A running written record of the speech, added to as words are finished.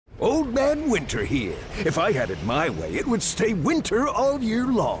Old Man Winter here. If I had it my way, it would stay winter all year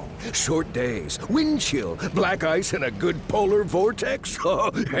long. Short days, wind chill, black ice, and a good polar vortex.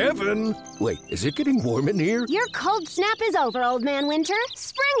 Oh, heaven! Wait, is it getting warm in here? Your cold snap is over, Old Man Winter.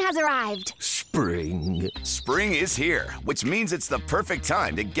 Spring has arrived. Spring. Spring is here, which means it's the perfect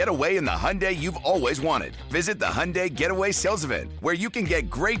time to get away in the Hyundai you've always wanted. Visit the Hyundai Getaway Sales Event, where you can get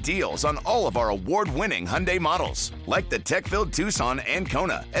great deals on all of our award-winning Hyundai models, like the tech-filled Tucson and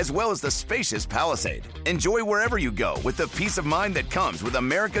Kona, as well as the spacious Palisade. Enjoy wherever you go with the peace of mind that comes with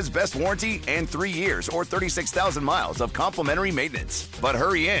America's best warranty and 3 years or 36,000 miles of complimentary maintenance. But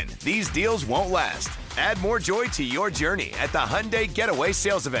hurry in, these deals won't last. Add more joy to your journey at the Hyundai Getaway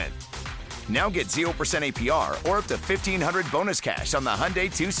Sales Event. Now get 0% APR or up to $1,500 bonus cash on the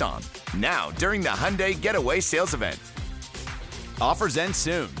Hyundai Tucson. Now, during the Hyundai Getaway Sales Event. Offers end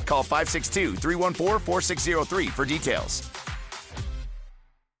soon. Call 562-314-4603 for details.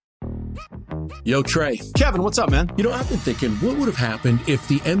 Yo, Trey. Kevin, what's up, man? You know, I've been thinking, what would have happened if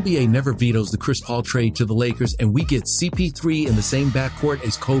the NBA never vetoes the Chris Paul trade to the Lakers and we get CP3 in the same backcourt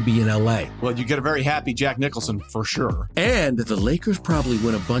as Kobe in LA? Well, you get a very happy Jack Nicholson for sure. And the Lakers probably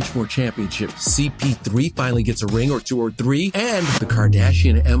win a bunch more championships. CP3 finally gets a ring or 2 or 3, and the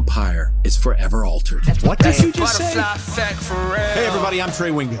Kardashian empire is forever altered. What did you just say? Hey, everybody, I'm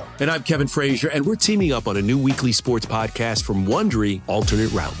Trey Wingo. And I'm Kevin Frazier, and we're teaming up on a new weekly sports podcast from Wondery,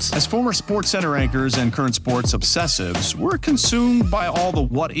 Alternate Routes. As former Sports Center anchors and current sports obsessives, we're consumed by all the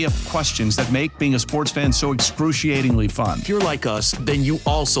what-if questions that make being a sports fan so excruciatingly fun. If you're like us, then you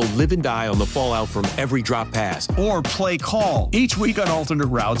also live and die on the fallout from every drop pass. Or play call. Each week on Alternate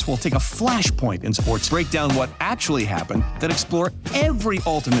Routes, we'll take a flashpoint in sports, break down what actually happened, then explore every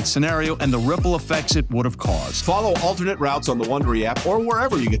alternate scenario and the ripple effects it would have caused. Follow Alternate Routes on the Wondery app or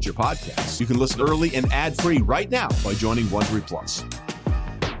wherever you get your podcasts. You can listen early and ad-free right now by joining Wondery Plus.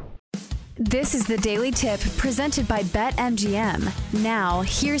 This is the Daily Tip presented by BetMGM. Now,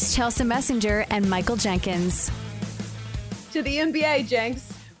 here's Chelsea Messenger and Michael Jenkins. To the NBA,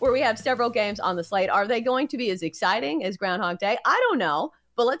 Jenks, where we have several games on the slate. Are they going to be as exciting as Groundhog Day? I don't know,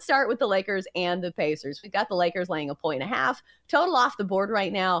 but let's start with the Lakers and the Pacers. We've got the Lakers laying 1.5 total off the board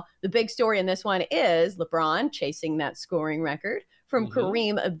right now. The big story in this one is LeBron chasing that scoring record from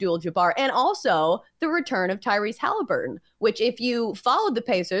Kareem Abdul-Jabbar, and also the return of Tyrese Halliburton, which if you followed the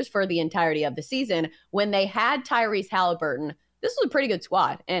Pacers for the entirety of the season, when they had Tyrese Halliburton, this was a pretty good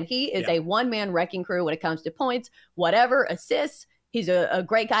squad, and he is a one-man wrecking crew when it comes to points, whatever, assists. He's a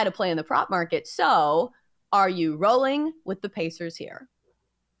great guy to play in the prop market. So are you rolling with the Pacers here?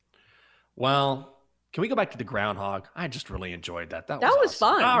 Well, can we go back to the groundhog? I just really enjoyed that. That was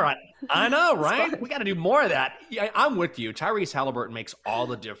awesome. fun. All right. I know, right? We got to do more of that. Yeah, I'm with you. Tyrese Halliburton makes all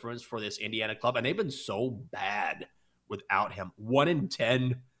the difference for this Indiana club, and they've been so bad without him.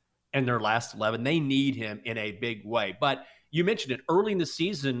 1-10 in their last 11. They need him in a big way. But you mentioned it early in the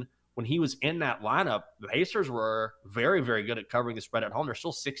season when he was in that lineup, the Pacers were very, very good at covering the spread at home. They're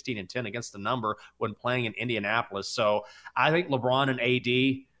still 16-10 against the number when playing in Indianapolis. So I think LeBron and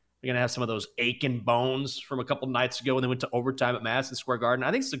AD, you're going to have some of those aching bones from a couple nights ago when they went to overtime at Madison Square Garden. I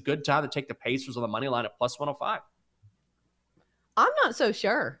think it's a good time to take the Pacers on the money line at plus 105. I'm not so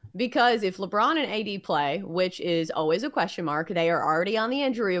sure, because if LeBron and AD play, which is always a question mark, they are already on the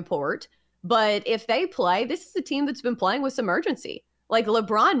injury report. But if they play, this is a team that's been playing with some urgency. Like,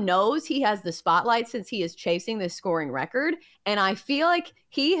 LeBron knows he has the spotlight since he is chasing this scoring record. And I feel like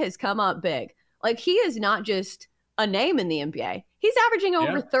he has come up big. Like, he is not just a name in the NBA. He's averaging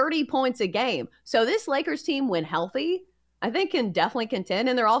over 30 points a game. So this Lakers team, when healthy, I think can definitely contend,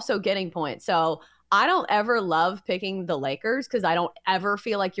 and they're also getting points. So I don't ever love picking the Lakers because I don't ever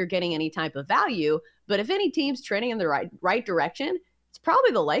feel like you're getting any type of value. But if any team's trending in the right direction, it's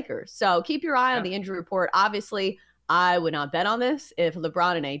probably the Lakers. So keep your eye on the injury report. Obviously, I would not bet on this if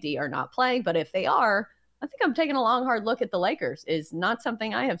LeBron and AD are not playing. But if they are, I think I'm taking a long, hard look at the Lakers. Is not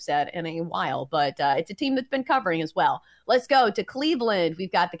something I have said in a while, but it's a team that's been covering as well. Let's go to Cleveland.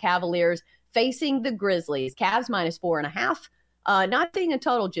 We've got the Cavaliers facing the Grizzlies. Cavs minus 4.5. Not seeing a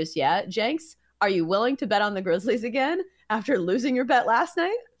total just yet. Jenks, are you willing to bet on the Grizzlies again after losing your bet last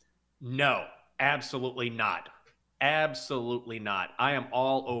night? No, absolutely not. Absolutely not. I am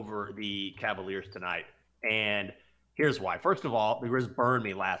all over the Cavaliers tonight. And here's why. First of all, the Grizz burned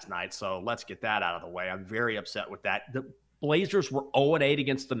me last night, so let's get that out of the way. I'm very upset with that. The Blazers were 0-8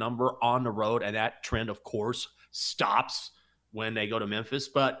 against the number on the road, and that trend, of course, stops when they go to Memphis.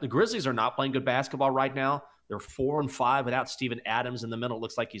 But the Grizzlies are not playing good basketball right now. They're 4-5 without Steven Adams in the middle. It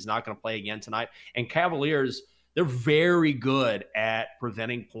looks like he's not going to play again tonight. And Cavaliers, They're very good at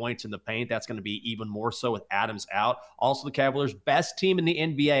preventing points in the paint. That's going to be even more so with Adams out. Also, the Cavaliers, best team in the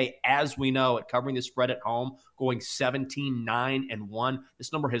NBA, as we know, at covering the spread at home, going 17-9-1.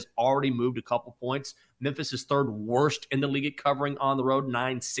 This number has already moved a couple points. Memphis is third worst in the league at covering on the road,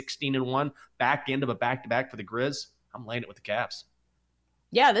 9-16-1. Back end of a back-to-back for the Grizz. I'm laying it with the Cavs.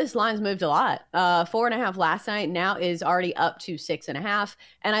 Yeah, this line's moved a lot. 4.5 last night now is already up to 6.5.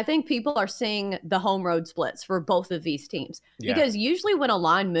 And I think people are seeing the home road splits for both of these teams. Yeah. Because usually when a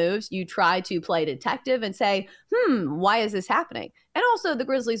line moves, you try to play detective and say, why is this happening? And also the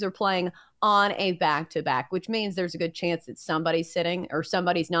Grizzlies are playing on a back-to-back, which means there's a good chance that somebody's sitting or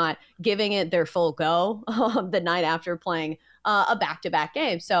somebody's not giving it their full go the night after playing a back-to-back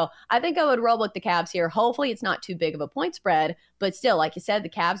game. So I think I would roll with the Cavs here. Hopefully it's not too big of a point spread, but still, like you said, the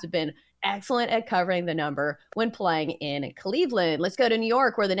Cavs have been excellent at covering the number when playing in Cleveland. Let's go to New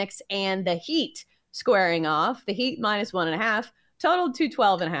York, where the Knicks and the Heat squaring off. The Heat -1.5, totaled to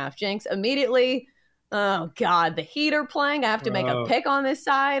 12.5. Jinx, immediately, oh God, the Heat are playing. I have to make a pick on this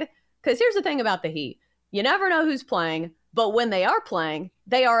side. Because here's the thing about the Heat. You never know who's playing, but when they are playing,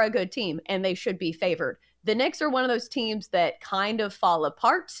 they are a good team, and they should be favored. The Knicks are one of those teams that kind of fall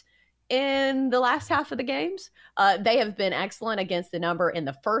apart in the last half of the games. They have been excellent against the number in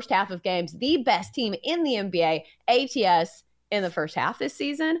the first half of games. The best team in the NBA, ATS, in the first half this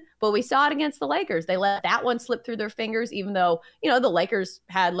season. But we saw it against the Lakers. They let that one slip through their fingers, even though, the Lakers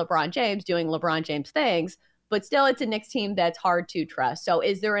had LeBron James doing LeBron James things. But still, it's a Knicks team that's hard to trust. So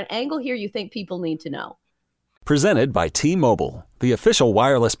is there an angle here you think people need to know? Presented by T-Mobile, the official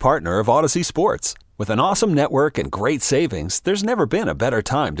wireless partner of Odyssey Sports. With an awesome network and great savings, there's never been a better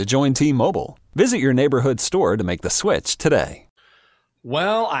time to join T-Mobile. Visit your neighborhood store to make the switch today.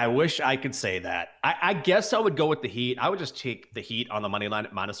 Well, I wish I could say that. I guess I would go with the Heat. I would just take the Heat on the money line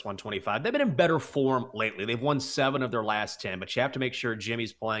at -125. They've been in better form lately. They've won 7 of their last 10, but you have to make sure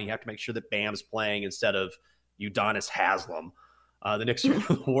Jimmy's playing. You have to make sure that Bam's playing instead of Udonis Haslem. The Knicks are one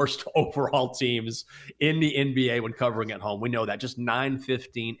of the worst overall teams in the NBA when covering at home. We know that. Just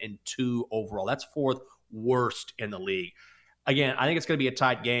 9-15-2 overall. That's 4th worst in the league. Again, I think it's going to be a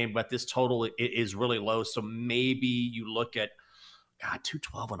tight game, but this total is really low. So maybe you look at,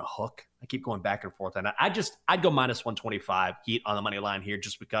 212 on a hook. I keep going back and forth on that. I'd go -125 Heat on the money line here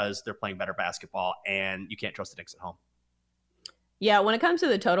just because they're playing better basketball and you can't trust the Knicks at home. Yeah, when it comes to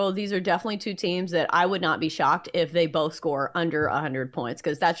the total, these are definitely two teams that I would not be shocked if they both score under 100 points,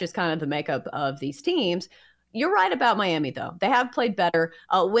 because that's just kind of the makeup of these teams. You're right about Miami, though. They have played better,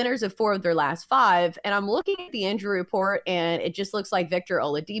 winners of 4 of their last 5. And I'm looking at the injury report, and it just looks like Victor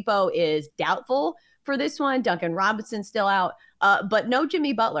Oladipo is doubtful for this one. Duncan Robinson's still out, but no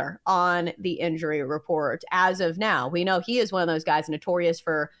Jimmy Butler on the injury report as of now. We know he is one of those guys notorious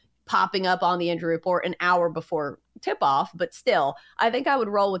for popping up on the injury report an hour before tip-off, but still, I think I would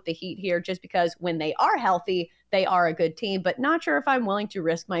roll with the Heat here just because when they are healthy, they are a good team, but not sure if I'm willing to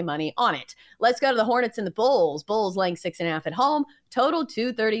risk my money on it. Let's go to the Hornets and the Bulls. Bulls laying 6.5 at home, total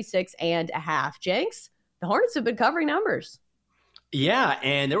 236.5. Jinx, the Hornets have been covering numbers. Yeah,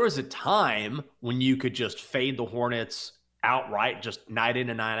 and there was a time when you could just fade the Hornets outright, just night in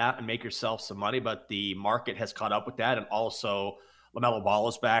and night out, and make yourself some money, but the market has caught up with that, and also LaMelo Ball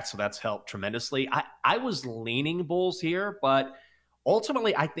is back, so that's helped tremendously. I was leaning Bulls here, but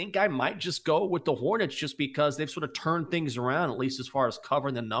ultimately I think I might just go with the Hornets just because they've sort of turned things around, at least as far as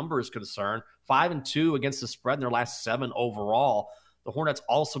covering the number is concerned. 5-2 against the spread in their last 7 overall. The Hornets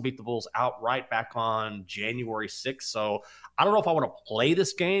also beat the Bulls outright back on January 6th, so I don't know if I want to play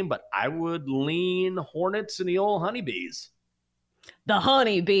this game, but I would lean Hornets and the old Honeybees. The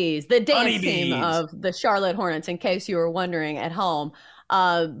Honeybees, the dance team of the Charlotte Hornets, in case you were wondering at home.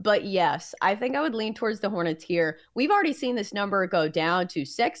 But yes, I think I would lean towards the Hornets here. We've already seen this number go down to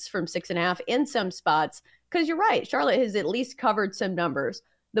 6 from 6.5 in some spots, because you're right, Charlotte has at least covered some numbers.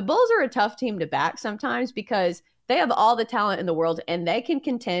 The Bulls are a tough team to back sometimes because they have all the talent in the world and they can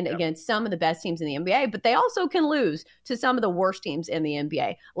contend against some of the best teams in the NBA, but they also can lose to some of the worst teams in the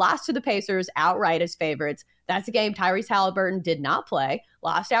NBA. Lost to the Pacers outright as favorites. That's a game Tyrese Halliburton did not play.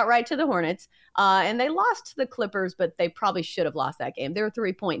 Lost outright to the Hornets. And they lost to the Clippers, but they probably should have lost that game. They were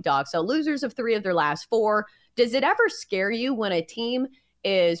 3-point dogs. So losers of 3 of their last 4. Does it ever scare you when a team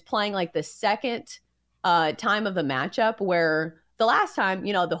is playing like the second time of the matchup where the last time,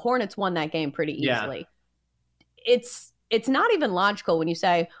 the Hornets won that game pretty easily? Yeah. It's not even logical when you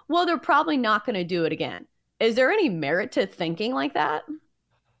say, well, they're probably not going to do it again. Is there any merit to thinking like that?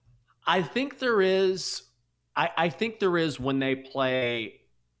 I think there is. I think there is when they play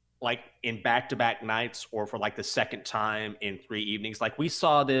like in back-to-back nights or for like the second time in 3 evenings. Like we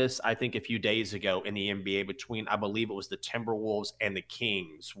saw this, I think, a few days ago in the NBA between, I believe it was the Timberwolves and the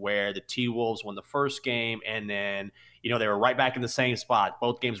Kings, where the T-Wolves won the first game and then, they were right back in the same spot.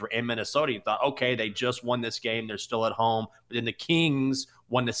 Both games were in Minnesota. You thought, okay, they just won this game. They're still at home. But then the Kings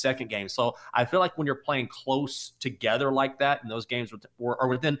won the second game. So I feel like when you're playing close together like that, and those games are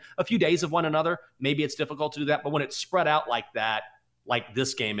within a few days of one another, maybe it's difficult to do that. But when it's spread out like that, like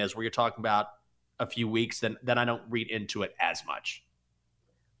this game is, where you're talking about a few weeks, then I don't read into it as much.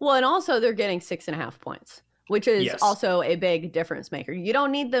 Well, and also they're getting 6.5 points, which is also a big difference maker. You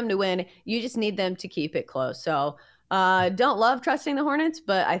don't need them to win. You just need them to keep it close. So don't love trusting the Hornets,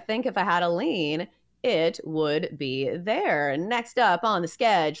 but I think if I had a lean, it would be there. Next up on the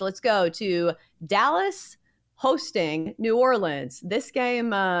schedule, let's go to Dallas hosting New Orleans. This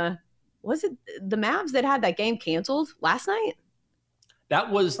game, was it the Mavs that had that game canceled last night?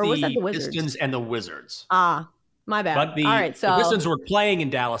 That was the Wizards? Pistons and the Wizards. My bad. But All right, so the Pistons were playing in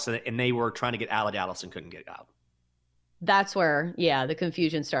Dallas, and they were trying to get out of Dallas and couldn't get out. That's where, the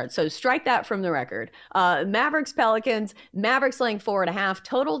confusion starts. So strike that from the record. Mavericks, Pelicans, Mavericks laying 4.5,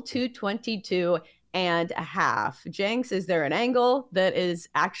 total 222.5. Jenks, is there an angle that is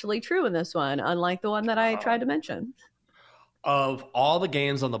actually true in this one, unlike the one that I tried to mention? Of all the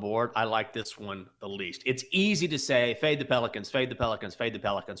games on the board, I like this one the least. It's easy to say, fade the Pelicans, fade the Pelicans, fade the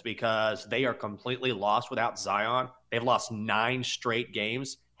Pelicans, because they are completely lost without Zion. They've lost 9 straight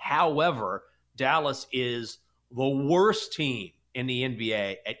games. However, Dallas is the worst team in the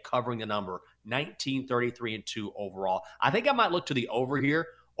NBA at covering the number, 19-33-2 overall. I think I might look to the over here.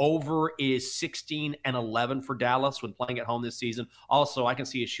 Over is 16-11 for Dallas when playing at home this season. Also, I can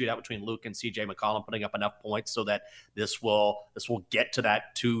see a shootout between Luke and CJ McCollum putting up enough points so that this will get to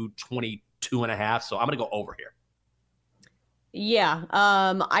that 222.5. So I'm going to go over here. Yeah.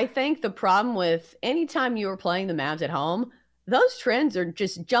 I think the problem with anytime you are playing the Mavs at home, those trends are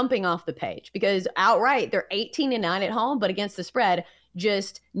just jumping off the page, because outright they're 18-9 at home, but against the spread,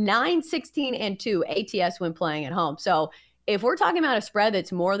 just 9-16-2 ATS when playing at home. So if we're talking about a spread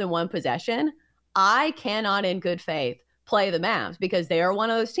that's more than one possession, I cannot in good faith play the Mavs, because they are one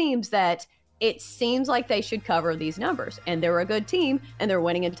of those teams that it seems like they should cover these numbers. And they're a good team and they're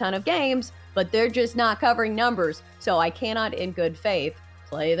winning a ton of games, but they're just not covering numbers. So I cannot in good faith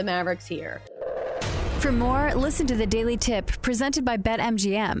play the Mavericks here. For more, listen to the Daily Tip presented by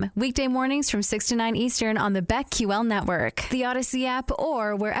BetMGM. Weekday mornings from 6 to 9 Eastern on the BetQL network, the Odyssey app,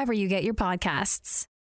 or wherever you get your podcasts.